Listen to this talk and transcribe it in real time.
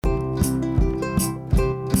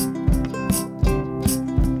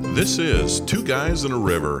This is Two Guys in a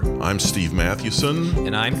River. I'm Steve Mathewson.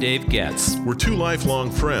 And I'm Dave Getz. We're two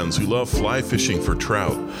lifelong friends who love fly fishing for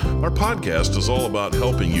trout. Our podcast is all about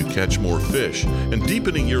helping you catch more fish and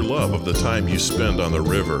deepening your love of the time you spend on the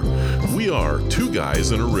river. We are Two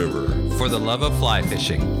Guys in a River. For the love of fly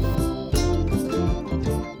fishing.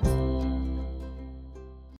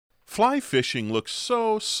 Fly fishing looks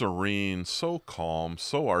so serene, so calm,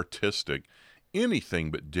 so artistic,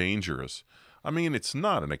 anything but dangerous. I mean, it's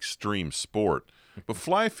not an extreme sport, but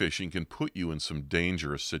fly fishing can put you in some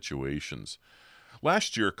dangerous situations.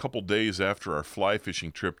 Last year, a couple days after our fly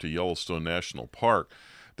fishing trip to Yellowstone National Park,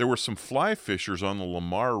 there were some fly fishers on the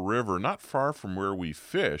Lamar River not far from where we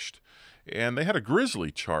fished, and they had a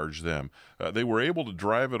grizzly charge them. They were able to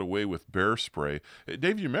drive it away with bear spray.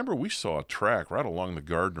 Dave, you remember we saw a track right along the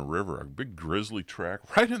Gardner River, a big grizzly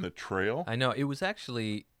track right in the trail? I know. It was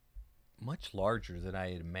actually much larger than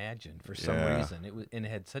I had imagined for some reason. It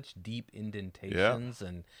had such deep indentations,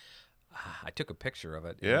 and I took a picture of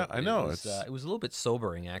it. Yeah, I know. It was a little bit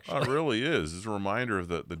sobering, actually. It really is. It's a reminder of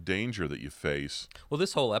the danger that you face. Well,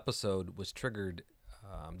 this whole episode was triggered.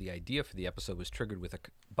 The idea for the episode was triggered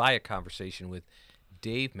by a conversation with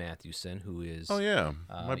Dave Mathewson, who is my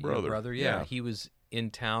brother. Your brother, yeah. He was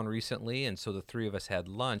in town recently, and so the three of us had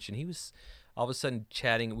lunch, and he was all of a sudden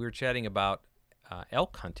chatting. We were chatting about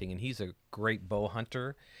elk hunting, and he's a great bow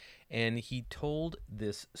hunter, and he told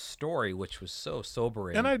this story which was so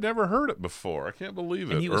sobering. And I'd never heard it before. I can't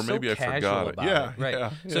believe it. And he was or maybe so I casual forgot it. about Yeah, it. Right.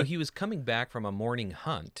 Yeah. So he was coming back from a morning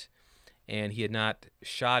hunt, and he had not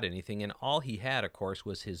shot anything, and all he had, of course,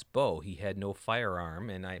 was his bow. He had no firearm,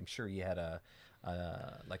 and I'm sure he had a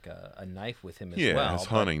knife with him as well. Yeah, his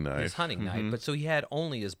hunting knife. His hunting knife. But so he had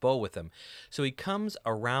only his bow with him. So he comes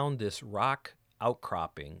around this rock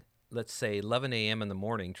outcropping, let's say 11 a.m. in the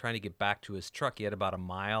morning, trying to get back to his truck. He had about a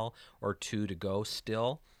mile or two to go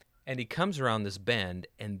still. And he comes around this bend,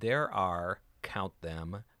 and there are, count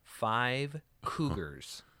them, 5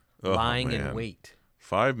 cougars lying in wait.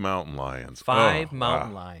 5 mountain lions. 5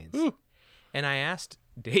 mountain lions. Ooh. And I asked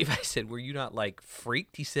Dave, I said, were you not like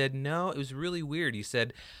freaked? He said, no, it was really weird. He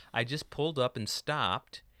said, I just pulled up and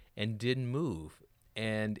stopped and didn't move.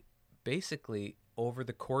 And basically, over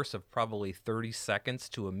the course of probably 30 seconds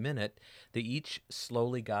to a minute, they each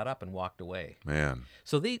slowly got up and walked away. Man.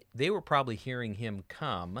 So they were probably hearing him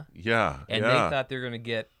come. Yeah. And they thought they were going to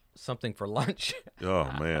get something for lunch.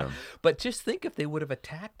 Oh, man. But just think if they would have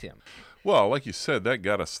attacked him. Well, like you said, that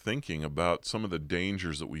got us thinking about some of the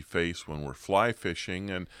dangers that we face when we're fly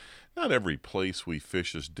fishing, and not every place we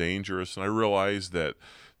fish is dangerous. And I realize that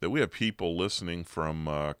we have people listening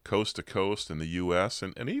from coast to coast in the U.S.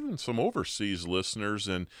 and even some overseas listeners,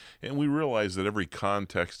 and we realize that every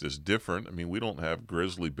context is different. I mean, we don't have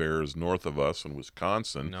grizzly bears north of us in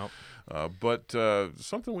Wisconsin. Nope. But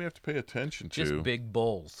something we have to pay attention to. Just big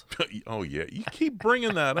bulls. Oh, yeah. You keep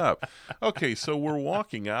bringing that up. Okay, so we're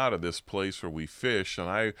walking out of this place where we fish,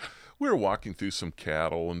 and we were walking through some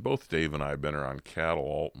cattle, and both Dave and I have been around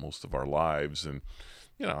cattle most of our lives, and,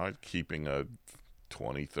 keeping a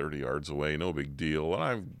 20, 30 yards away, no big deal. And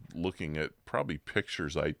I'm looking at probably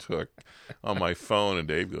pictures I took on my phone, and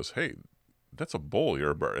Dave goes, hey, that's a bull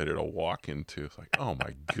you're about ready to walk into. It's like, oh,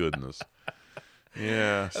 my goodness.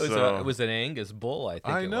 Yeah, it was an Angus bull, I think.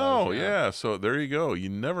 I know, yeah. So there you go. You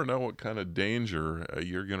never know what kind of danger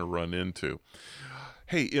you're going to run into.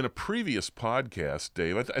 Hey, in a previous podcast,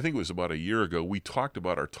 Dave, I think it was about a year ago, we talked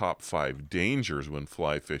about our top 5 dangers when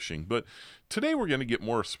fly fishing. But today we're going to get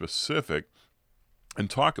more specific and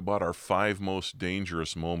talk about our 5 most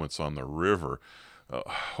dangerous moments on the river,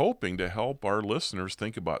 hoping to help our listeners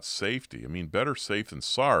think about safety. I mean, better safe than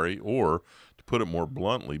sorry, or to put it more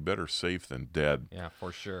bluntly, better safe than dead. Yeah,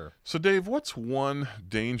 for sure. So, Dave, what's one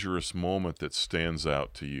dangerous moment that stands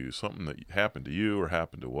out to you, something that happened to you or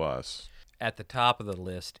happened to us? At the top of the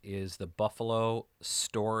list is the buffalo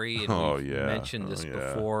story. And we've mentioned this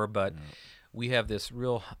before, but we have this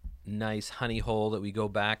real nice honey hole that we go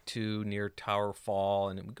back to near Tower Fall,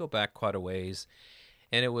 and we go back quite a ways.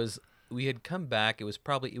 And we had come back, it was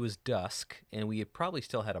dusk, and we had probably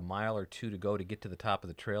still had a mile or two to go to get to the top of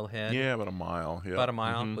the trailhead. Yeah, about a mile. Yeah. About a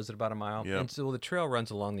mile? Mm-hmm. Was it about a mile? Yeah. And so the trail runs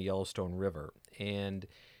along the Yellowstone River, and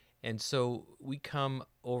so we come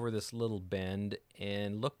over this little bend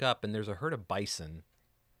and look up, and there's a herd of bison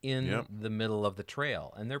in the middle of the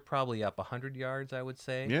trail, and they're probably up 100 yards, I would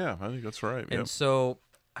say. Yeah, I think that's right. And so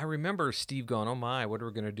I remember Steve going, oh my, what are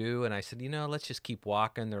we going to do? And I said, let's just keep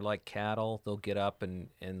walking. They're like cattle. They'll get up and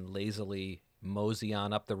lazily mosey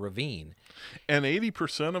on up the ravine. And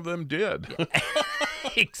 80% of them did. Yeah.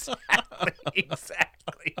 Exactly.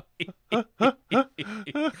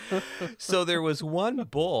 So there was one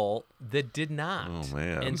bull that did not. Oh,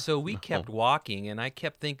 man. And so we kept walking, and I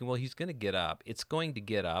kept thinking, well, he's going to get up. It's going to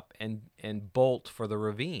get up and bolt for the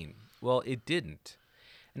ravine. Well, it didn't.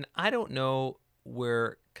 And I don't know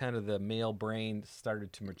where kind of the male brain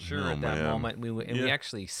started to mature at that moment. We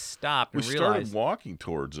actually stopped and realized. We started walking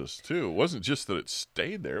towards us, too. It wasn't just that it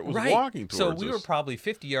stayed there. It was walking towards us. So we were probably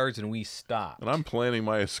 50 yards, and we stopped. And I'm planning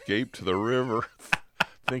my escape to the river,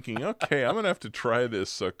 thinking, okay, I'm going to have to try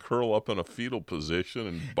this curl up in a fetal position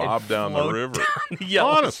and bob down the river.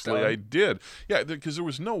 Honestly, I did. Yeah, because there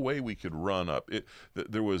was no way we could run up.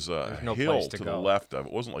 There was a hill to the left of it.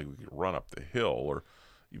 It wasn't like we could run up the hill or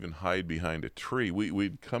even hide behind a tree.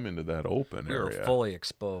 We'd come into that open area. We were fully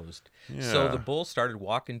exposed. Yeah. So the bull started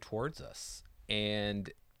walking towards us, and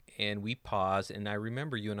we paused, and I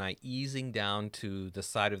remember you and I easing down to the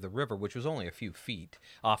side of the river, which was only a few feet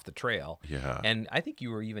off the trail. Yeah. And I think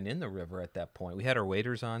you were even in the river at that point. We had our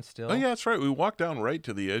waders on still. Oh, yeah, that's right. We walked down right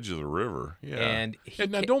to the edge of the river. Yeah. And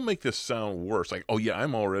now, don't make this sound worse. Like, oh, yeah,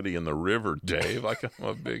 I'm already in the river, Dave. Like I'm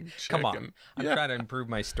a big chicken. Come on. I'm trying to improve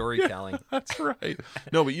my storytelling. Yeah, that's right.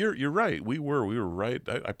 No, but you're right. We were right.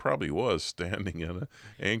 I probably was standing in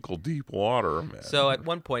ankle-deep water. Man. So at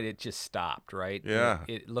one point, it just stopped, right? Yeah.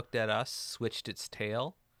 It looked at us, switched its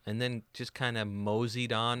tail, and then just kind of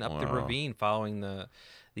moseyed on up the ravine following the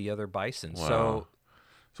other bison. Wow.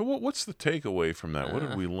 So what's the takeaway from that? What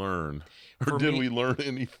did we learn? Or did we learn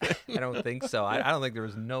anything? I don't think so. I don't think there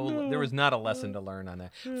was there was not a lesson to learn on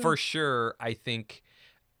that. For sure, I think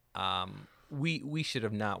we should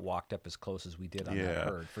have not walked up as close as we did on that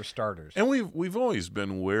herd, for starters. And we've always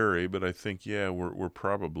been wary, but I think we're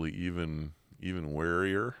probably even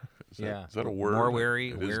warier. Is that a word? More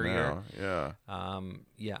wary, warier. Yeah.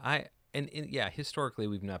 Historically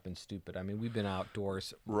we've not been stupid. I mean, we've been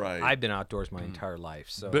outdoors. Right. I've been outdoors my entire life.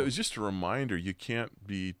 So, but it was just a reminder: you can't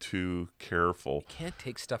be too careful. You can't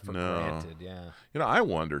take stuff for granted. Yeah. I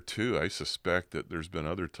wonder too. I suspect that there's been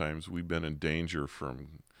other times we've been in danger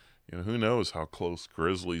from, who knows how close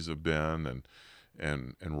grizzlies have been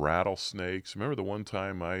and rattlesnakes. Remember the one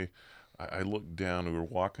time I looked down. We were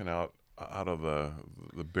walking out of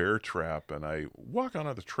the bear trap, and I walk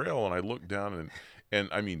onto the trail, and I look down, and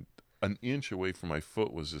I mean, an inch away from my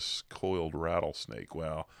foot was this coiled rattlesnake.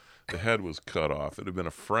 Well, the head was cut off. It had been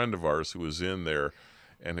a friend of ours who was in there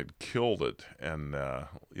and had killed it, and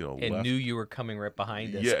and knew you were coming right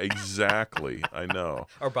behind us. Yeah, exactly. I know.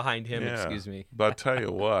 Or behind him, excuse me. But I tell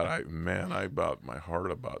you what, my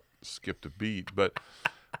heart about skipped a beat, but.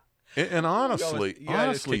 And honestly, you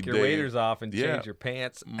gotta take your waders off and change your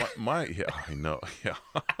pants. I know. Yeah,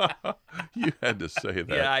 you had to say that.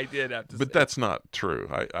 Yeah, I did have to. But that's not true.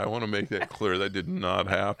 I want to make that clear. That did not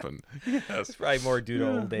happen. Yes, it's probably more due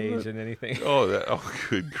to old age than anything. Oh,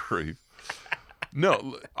 good grief.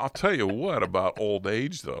 No, I'll tell you what about old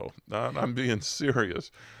age though. I'm being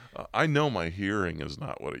serious. I know my hearing is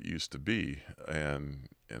not what it used to be, and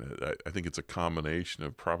I think it's a combination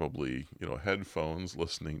of probably headphones,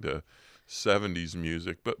 listening to 70s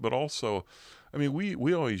music, but also, I mean,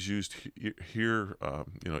 we always used ear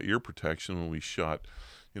protection when we shot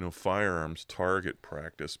firearms target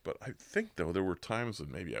practice. But I think though there were times that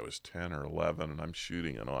maybe I was 10 or 11 and I'm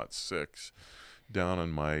shooting an .6 down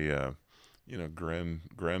in my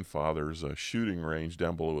grandfather's shooting range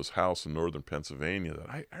down below his house in northern Pennsylvania,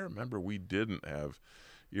 that I remember we didn't have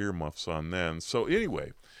earmuffs on then. So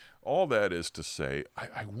anyway, all that is to say,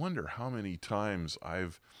 I wonder how many times I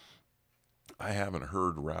haven't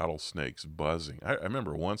heard rattlesnakes buzzing. I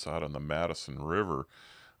remember once out on the Madison River,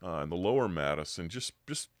 in the lower Madison, just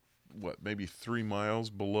maybe 3 miles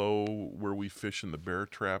below where we fish in the bear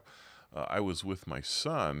trap. I was with my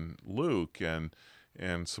son Luke and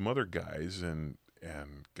some other guys, and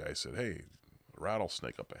guy said, "Hey,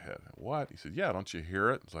 rattlesnake up ahead." What? He said, "Yeah, don't you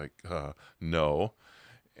hear it?" It's like, no.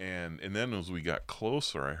 And then as we got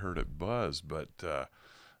closer, I heard it buzz. But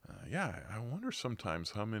I wonder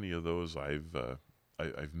sometimes how many of those I've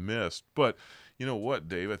missed. But you know what,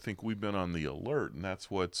 Dave? I think we've been on the alert, and that's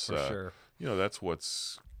what's for sure. That's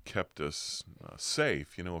what's kept us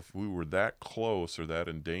safe. If we were that close or that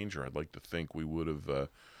in danger, I'd like to think we would have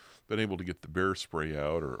been able to get the bear spray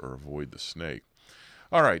out or avoid the snake.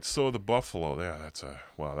 All right, so the buffalo. Yeah,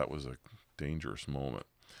 that was a dangerous moment.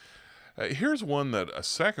 Here's a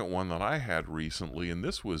second one that I had recently, and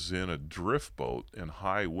this was in a drift boat in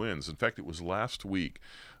high winds. In fact, it was last week.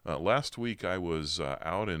 Last week I was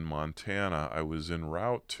out in Montana. I was en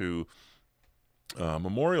route to a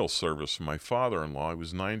memorial service for my father-in-law. He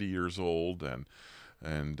was 90 years old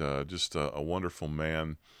and just a wonderful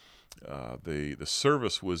man. the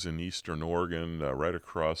service was in Eastern Oregon, right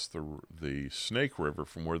across the Snake River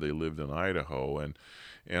from where they lived in Idaho, and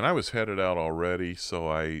I was headed out already, so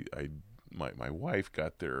my wife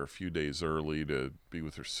got there a few days early to be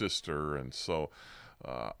with her sister, and so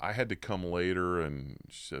I had to come later, and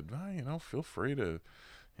she said, feel free to,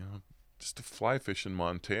 just to fly fish in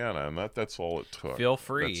Montana, and that's all it took. Feel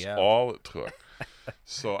free, that's all it took.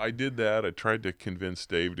 So I did that. I tried to convince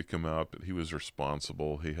Dave to come out, but he was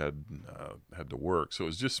responsible. He had to work, so it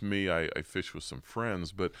was just me. I fished with some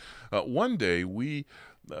friends, but one day we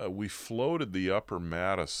floated the Upper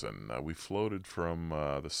Madison. We floated from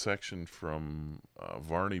the section from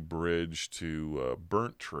Varney Bridge to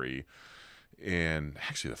Burnt Tree, and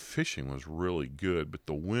actually the fishing was really good, but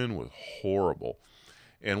the wind was horrible.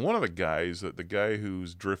 And one of the guys, the guy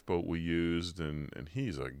whose drift boat we used, and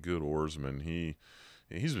he's a good oarsman.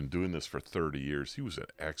 He's been doing this for 30 years. He was an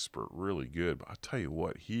expert, really good. But I'll tell you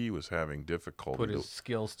what, he was having difficulty. Put his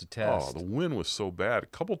skills to test. Oh, the wind was so bad. A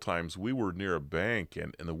couple times we were near a bank,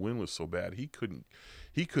 and the wind was so bad he couldn't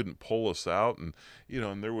pull us out. And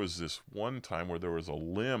and there was this one time where there was a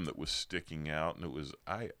limb that was sticking out, and it was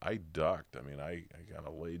I ducked. I mean, I kind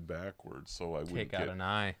of laid backwards so I wouldn't get an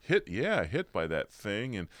eye. hit by that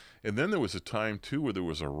thing. And then there was a time too where there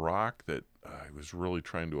was a rock that I was really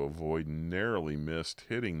trying to avoid, narrowly missed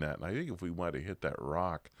hitting that. And I think if we might have hit that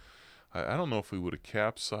rock, I don't know if we would have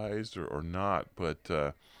capsized or not, but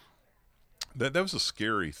that was a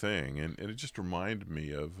scary thing, and it just reminded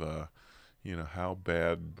me of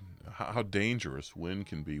how dangerous wind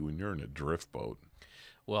can be when you're in a drift boat.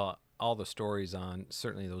 Well, all the stories on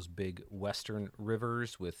certainly those big western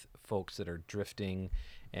rivers with folks that are drifting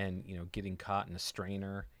and getting caught in a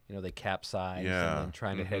strainer. They capsize and then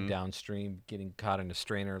trying to head downstream, getting caught in a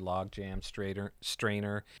strainer, log jam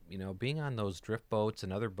strainer. Being on those drift boats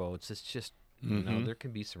and other boats, it's just there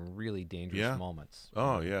can be some really dangerous moments.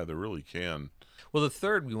 Oh yeah, there really can. Well, the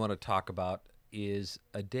third we want to talk about is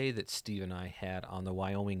a day that Steve and I had on the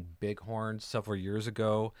Wyoming Bighorn several years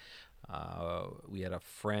ago. We had a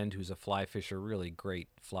friend who's a fly fisher, really great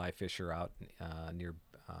fly fisher out near,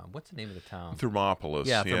 what's the name of the town? Thermopolis.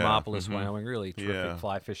 Yeah, Thermopolis, Wyoming, really terrific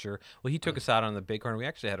fly fisher. Well, he took us out on the Bighorn. We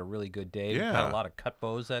actually had a really good day. Yeah. We had a lot of cut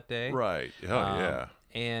bows that day. Right,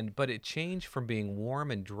 But it changed from being warm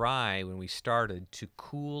and dry when we started to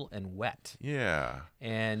cool and wet. Yeah.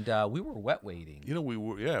 And we were wet wading. We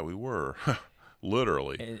were.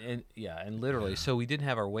 Literally. And literally. So we didn't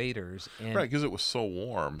have our waders. And right, because it was so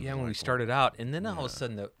warm. Yeah, when we started out. And then all of a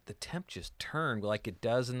sudden the temp just turned like it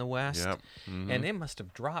does in the West. Yep. And it must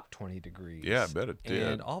have dropped 20 degrees. Yeah, I bet it did.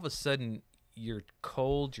 And all of a sudden you're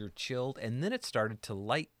cold, you're chilled. And then it started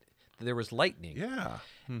to there was lightning. Yeah.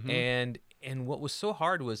 Mm-hmm. And what was so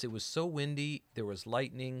hard was it was so windy. There was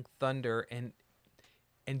lightning, thunder, and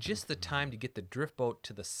just the time to get the drift boat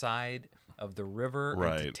to the side of the river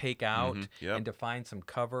and to take out and to find some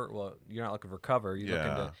cover. Well, you're not looking for cover. You're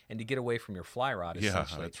looking to get away from your fly rod,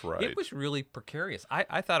 essentially. Yeah, that's right. It was really precarious.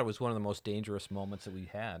 I thought it was one of the most dangerous moments that we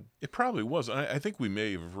had. It probably was. I think we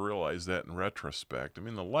may have realized that in retrospect. I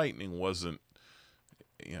mean, the lightning wasn't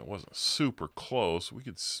super close. We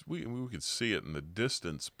could see it in the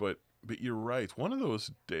distance, but you're right. One of those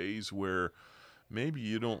days where maybe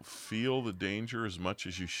you don't feel the danger as much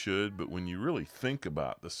as you should, but when you really think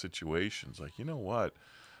about the situations, like, you know what,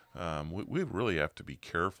 we really have to be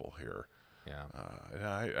careful here. Yeah.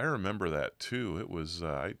 I remember that too. It was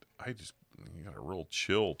I just got a real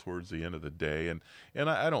chill towards the end of the day, and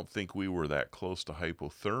I don't think we were that close to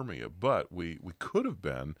hypothermia, but we could have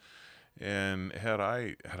been. And had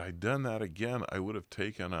I done that again, I would have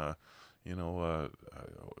taken a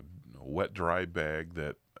wet dry bag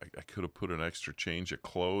that I could have put an extra change of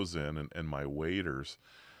clothes in and my waders.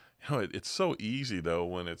 It's so easy though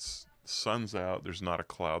when it's sun's out, there's not a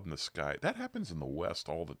cloud in the sky. That happens in the West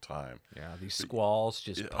all the time. Yeah, these squalls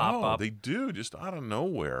just pop up. They do, just out of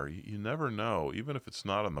nowhere. You never know, even if it's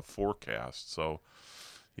not on the forecast. So,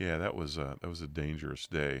 yeah, that was a dangerous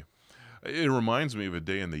day. It reminds me of a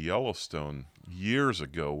day in the Yellowstone years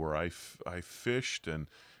ago where I fished and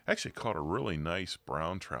actually caught a really nice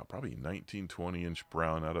brown trout, probably 19, 20-inch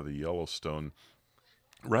brown out of the Yellowstone,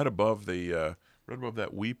 right above that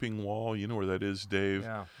weeping wall. You know where that is, Dave?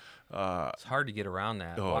 Yeah. It's hard to get around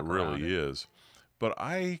that. Oh, it really is. But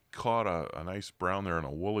I caught a nice brown there and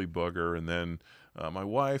a woolly bugger, and then my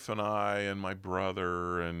wife and I and my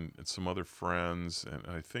brother and some other friends, and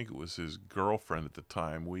I think it was his girlfriend at the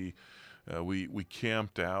time, we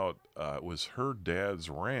camped out. It was her dad's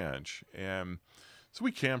ranch, and so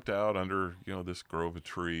we camped out under this grove of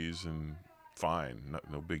trees, and fine,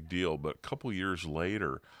 no big deal. But a couple years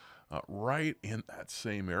later, right in that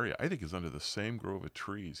same area. I think it's under the same grove of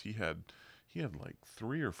trees. He had like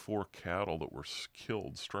 3 or 4 cattle that were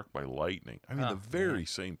killed, struck by lightning. I mean, the very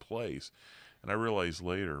same place. And I realized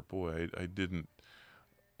later, boy, I didn't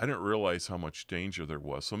realize how much danger there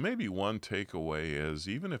was. So maybe one takeaway is,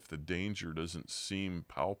 even if the danger doesn't seem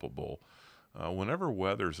palpable, whenever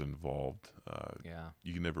weather's involved,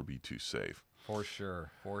 you can never be too safe. For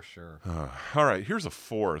sure. All right, here's a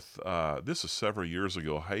fourth. This is several years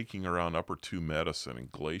ago, hiking around Upper Two Medicine in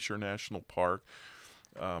Glacier National Park.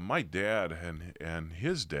 My dad and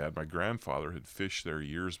his dad, my grandfather, had fished there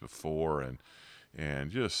years before,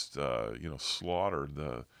 and just slaughtered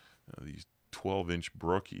these 12-inch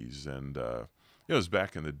brookies, and it was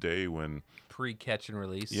back in the day when pre-catch and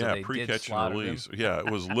release. Yeah, so pre-catch and release. Yeah,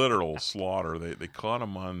 it was literal slaughter. They caught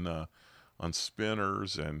them on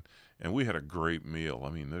spinners, and we had a great meal. I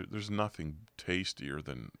mean, there's nothing tastier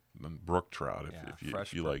than brook trout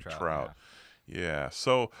if you like trout. Yeah.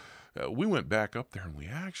 So we went back up there, and we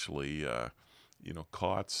actually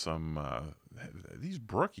caught some these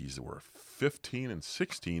brookies that were 15 and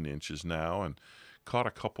 16 inches now, and caught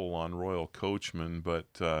a couple on Royal Coachman.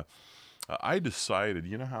 But I decided,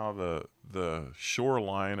 you know how the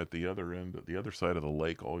shoreline at the other end, at the other side of the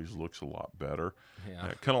lake, always looks a lot better.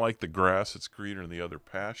 Yeah. Kind of like the grass, it's greener in the other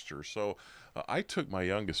pasture. So I took my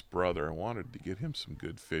youngest brother. I wanted to get him some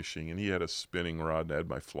good fishing, and he had a spinning rod, and I had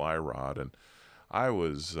my fly rod, and I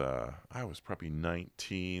was probably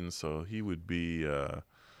 19, so he would be 9,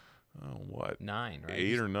 right?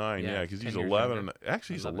 8 or 9, yeah, because he's 11.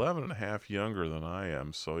 Actually, he's 11 and a half younger than I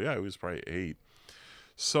am. So yeah, he was probably 8.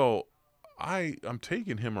 So I'm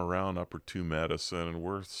taking him around Upper Two Medicine, and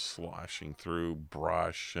we're sloshing through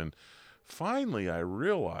brush, and finally I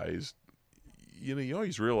realized, you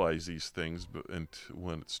always realize these things,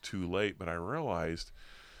 when it's too late. But I realized,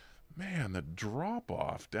 man, the drop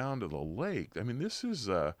off down to the lake. I mean, this is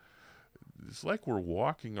it's like we're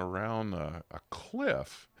walking around a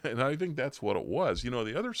cliff, and I think that's what it was.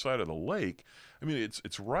 The other side of the lake, I mean,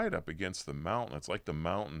 it's right up against the mountain. It's like the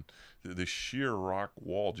mountain, the sheer rock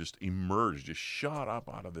wall just emerged, just shot up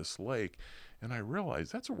out of this lake. And I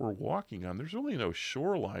realized that's what we're walking on. There's really no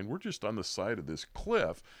shoreline. We're just on the side of this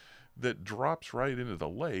cliff that drops right into the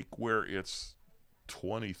lake, where it's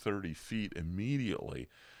 20, 30 feet immediately.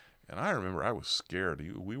 And I remember I was scared.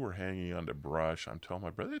 We were hanging on to brush. I'm telling my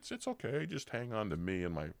brother, it's okay, just hang on to me.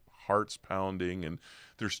 And my heart's pounding, and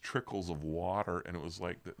there's trickles of water, and it was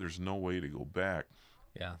like there's no way to go back.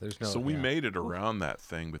 Yeah, there's no. So we made it around that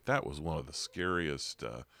thing, but that was one of the scariest,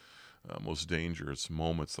 most dangerous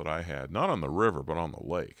moments that I had. Not on the river, but on the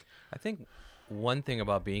lake. I think one thing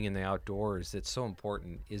about being in the outdoors that's so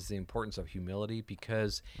important is the importance of humility,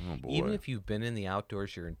 because even if you've been in the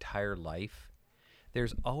outdoors your entire life,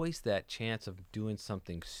 there's always that chance of doing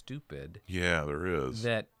something stupid. Yeah, there is.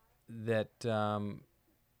 That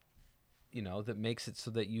makes it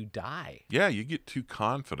so that you die. Yeah, you get too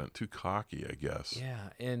confident, too cocky, I guess.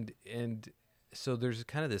 Yeah, and so there's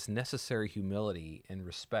kind of this necessary humility and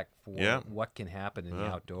respect for what can happen in the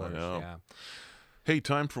outdoors. Yeah. Hey,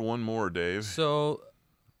 time for one more, Dave. So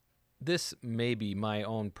this may be my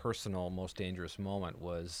own personal most dangerous moment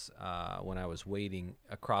was when I was wading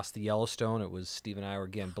across the Yellowstone. It was Steve and I were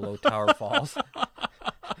again below Tower Falls,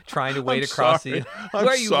 trying to wade across the. Why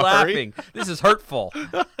are you laughing? This is hurtful.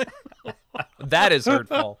 That is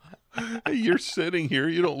hurtful. You're sitting here.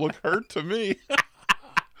 You don't look hurt to me.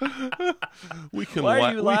 Why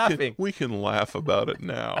are you laughing? We can laugh about it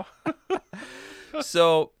now.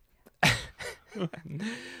 So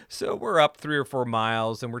we're up 3 or 4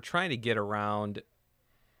 miles, and we're trying to get around.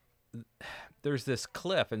 There's this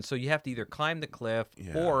cliff, and so you have to either climb the cliff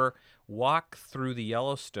or walk through the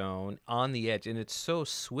Yellowstone on the edge, and it's so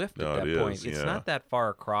swift at that point. It's not that far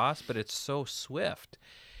across, but it's so swift.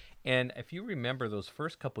 And if you remember those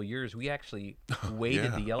first couple years, we actually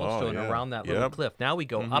waded the Yellowstone around that little cliff. Now we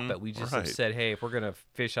go up it. We just have said, hey, if we're going to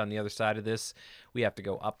fish on the other side of this, we have to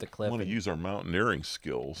go up the cliff. We want to use our mountaineering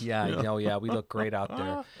skills. Yeah, we look great out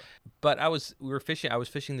there. But I was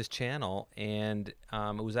fishing this channel, and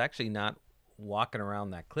it was actually not walking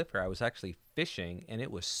around that cliff here. I was actually fishing, and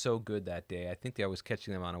it was so good that day. I think I was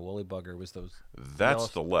catching them on a woolly bugger. Was those? That's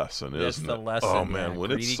the lesson, isn't it? That's the lesson. Oh man,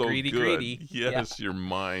 when greedy, it's so greedy, good, greedy. yes, your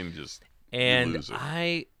mind just and lose it.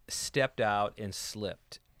 I stepped out and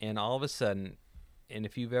slipped, and all of a sudden, and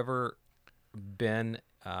if you've ever been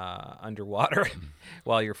underwater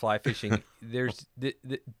while you're fly fishing, there's the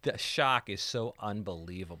shock is so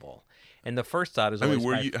unbelievable. And the first thought is,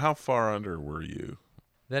 how far under were you?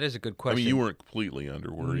 That is a good question. I mean, you weren't completely under,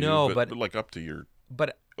 were you? No, but like up to your.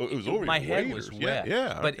 But it was over my your head waders. was wet.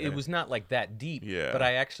 Yeah, but it was not like that deep. Yeah. But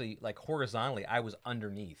I actually, like horizontally, I was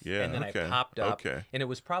underneath. Yeah, and then okay. I popped up, Okay. and it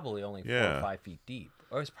was probably only 4 or 5 feet deep.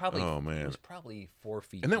 Or it was probably, it was probably 4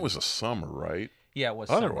 feet. And that deep. was a summer, right? Yeah, it was.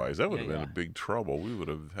 Otherwise, summer. that would have been a big trouble. We would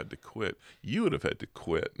have had to quit. You would have had to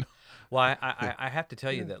quit. Well, I have to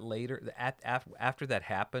tell you that later, after that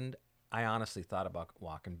happened, I honestly thought about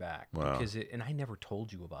walking back. Wow. And I never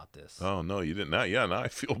told you about this. Oh, no, you didn't. Now I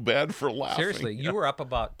feel bad for laughing. Seriously, you were up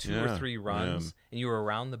about 2 or 3 runs, and you were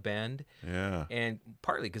around the bend. Yeah. And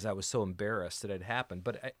partly because I was so embarrassed that it happened.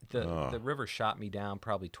 But the river shot me down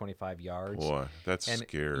probably 25 yards. Boy, that's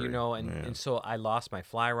scary. You know, and so I lost my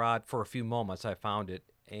fly rod for a few moments. I found it.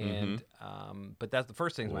 And but that's the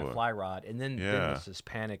first thing is my fly rod, and then was this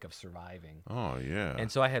panic of surviving. Oh yeah. And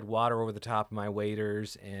so I had water over the top of my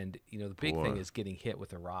waders, and the big thing is getting hit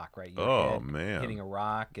with a rock, right? Man, hitting a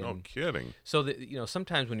rock. And no kidding. So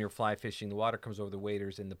sometimes when you're fly fishing, the water comes over the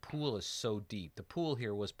waders, and the pool is so deep. The pool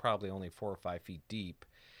here was probably only 4 or 5 feet deep,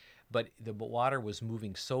 but the water was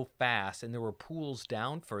moving so fast, and there were pools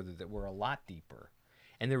down further that were a lot deeper.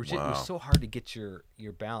 And it was so hard to get your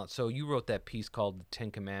balance. So you wrote that piece called "The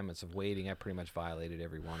 10 Commandments of Wading." I pretty much violated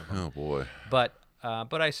every one of them. Oh boy! But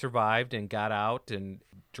I survived and got out and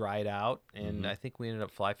dried out, and I think we ended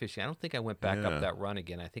up fly fishing. I don't think I went back up that run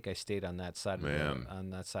again. I think I stayed on that side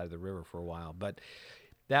of the river for a while. But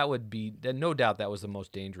that would be no doubt that was the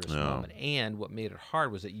most dangerous moment. And what made it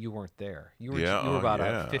hard was that you weren't there. You were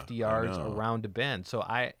about 50 yards around a bend. So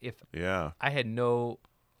I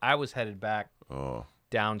was headed back.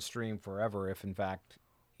 Downstream forever if in fact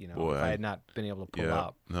if I had not been able to pull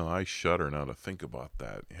out. No, I shudder now to think about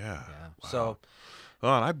that. Yeah. Wow. So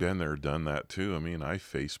and I've been there, done that too. I mean, I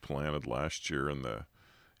face planted last year in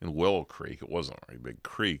Willow Creek. It wasn't a very big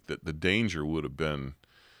creek. That the danger would have been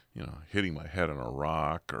hitting my head on a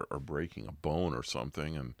rock or breaking a bone or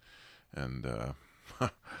something, and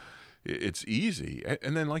it's easy.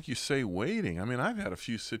 And then, like you say, wading. I mean, I've had a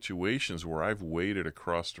few situations where I've waded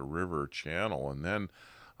across a river or channel, and then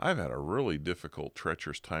I've had a really difficult,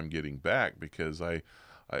 treacherous time getting back because I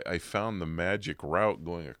found the magic route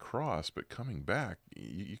going across, but coming back,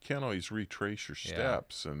 you can't always retrace your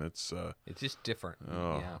steps, and it's just different.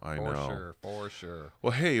 I know. For sure.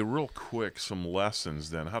 Well, hey, real quick, some lessons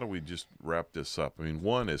then. How do we just wrap this up? I mean,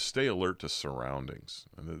 one is stay alert to surroundings.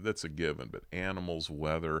 That's a given, but animals,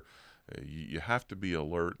 weather, you have to be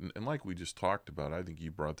alert. And like we just talked about, I think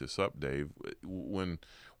you brought this up, Dave, when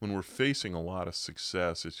we're facing a lot of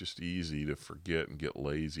success, it's just easy to forget and get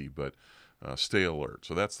lazy, but stay alert.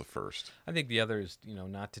 So that's the first. I think the other is,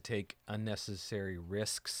 not to take unnecessary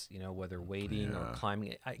risks, whether wading or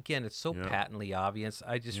climbing. Again, it's so patently obvious.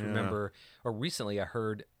 I just remember, or recently I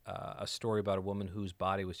heard a story about a woman whose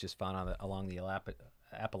body was just found along the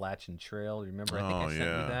Appalachian Trail. Remember, I think I sent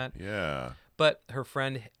you that? Yeah. But her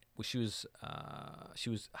friend, she was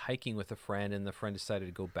hiking with a friend, and the friend decided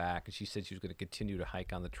to go back, and she said she was going to continue to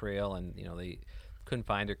hike on the trail, and they couldn't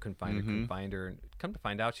find her, and come to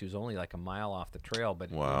find out she was only like a mile off the trail,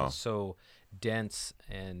 but it was so dense,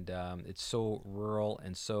 and it's so rural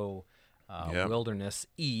and so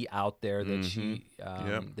wilderness-y out there that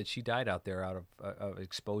she died out there out of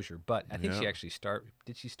exposure. But I think she actually starved.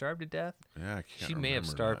 Did she starve to death? Yeah, I can't She may have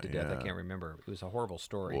starved to death. Yeah. I can't remember. It was a horrible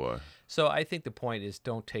story. Boy. So I think the point is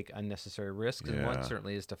don't take unnecessary risks. And one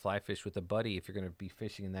certainly is to fly fish with a buddy if you're going to be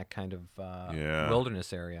fishing in that kind of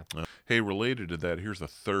wilderness area. Hey, related to that, here's a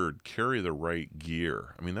third. Carry the right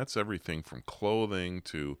gear. I mean, that's everything from clothing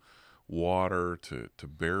to water to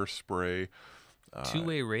bear spray.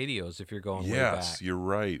 Two-way radios if you're going way back. Yes, you're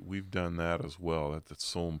right. We've done that as well. That's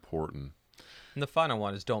so important. And the final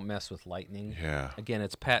one is don't mess with lightning. Yeah. Again,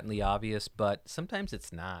 it's patently obvious, but sometimes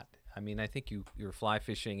it's not. I mean, I think you're fly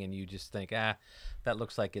fishing and you just think, that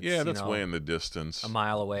looks like it's that's way in the distance, a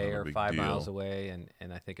mile away or 5 deal. miles away,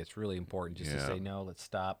 and I think it's really important just to say no. Let's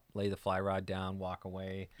stop, lay the fly rod down, walk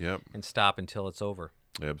away, and stop until it's over.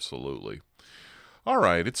 Absolutely. All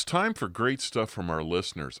right, it's time for great stuff from our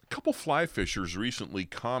listeners. A couple fly fishers recently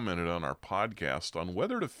commented on our podcast on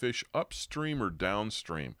whether to fish upstream or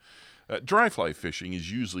downstream. Dry fly fishing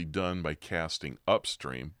is usually done by casting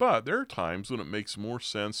upstream, but there are times when it makes more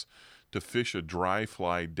sense to fish a dry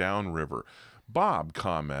fly downriver. Bob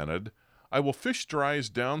commented, I will fish dries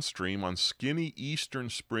downstream on skinny eastern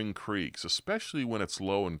spring creeks, especially when it's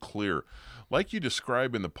low and clear. Like you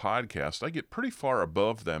describe in the podcast, I get pretty far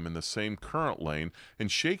above them in the same current lane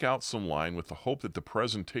and shake out some line with the hope that the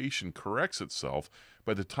presentation corrects itself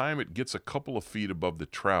by the time it gets a couple of feet above the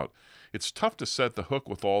trout. It's tough to set the hook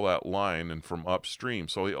with all that line and from upstream,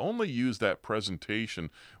 so I only use that presentation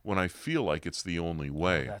when I feel like it's the only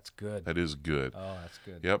way. Oh, that's good. That is good. Oh, that's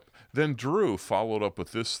good. Yep. Then Drew followed up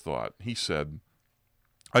with this thought. He said,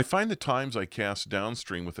 I find the times I cast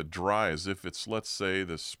downstream with a dry as if it's, let's say,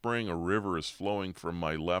 the spring or river is flowing from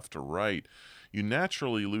my left to right. You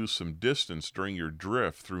naturally lose some distance during your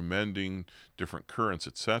drift through mending, different currents,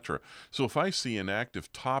 etc. So if I see an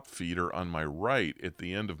active top feeder on my right at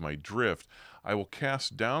the end of my drift, I will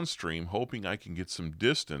cast downstream hoping I can get some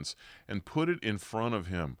distance and put it in front of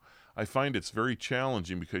him. I find it's very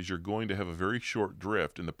challenging because you're going to have a very short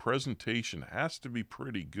drift, and the presentation has to be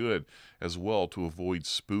pretty good as well to avoid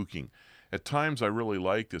spooking. At times I really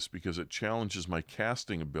like this because it challenges my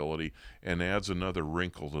casting ability and adds another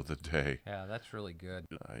wrinkle to the day. Yeah, that's really good.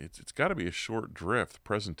 It's got to be a short drift. The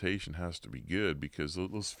presentation has to be good because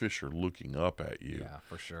those fish are looking up at you. Yeah,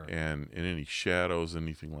 for sure. And any shadows,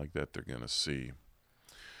 anything like that, they're going to see.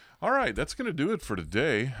 All right, that's going to do it for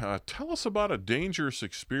today. Tell us about a dangerous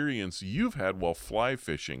experience you've had while fly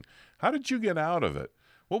fishing. How did you get out of it?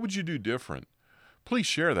 What would you do different? Please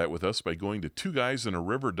share that with us by going to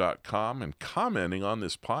twoguysinaRiver.com and commenting on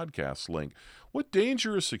this podcast link. What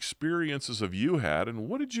dangerous experiences have you had, and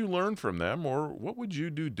what did you learn from them, or what would you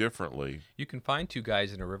do differently? You can find Two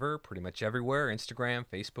Guys in a River pretty much everywhere: Instagram,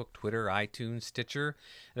 Facebook, Twitter, iTunes, Stitcher.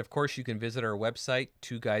 And of course, you can visit our website,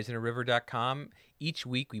 twoguysinaRiver.com. Each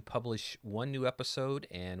week we publish one new episode,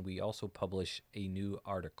 and we also publish a new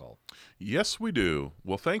article. Yes, we do.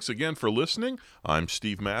 Well, thanks again for listening. I'm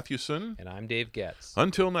Steve Mathewson. And I'm Dave Getz.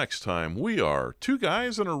 Until next time, we are Two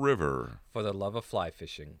Guys in a River. For the love of fly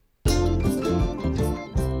fishing.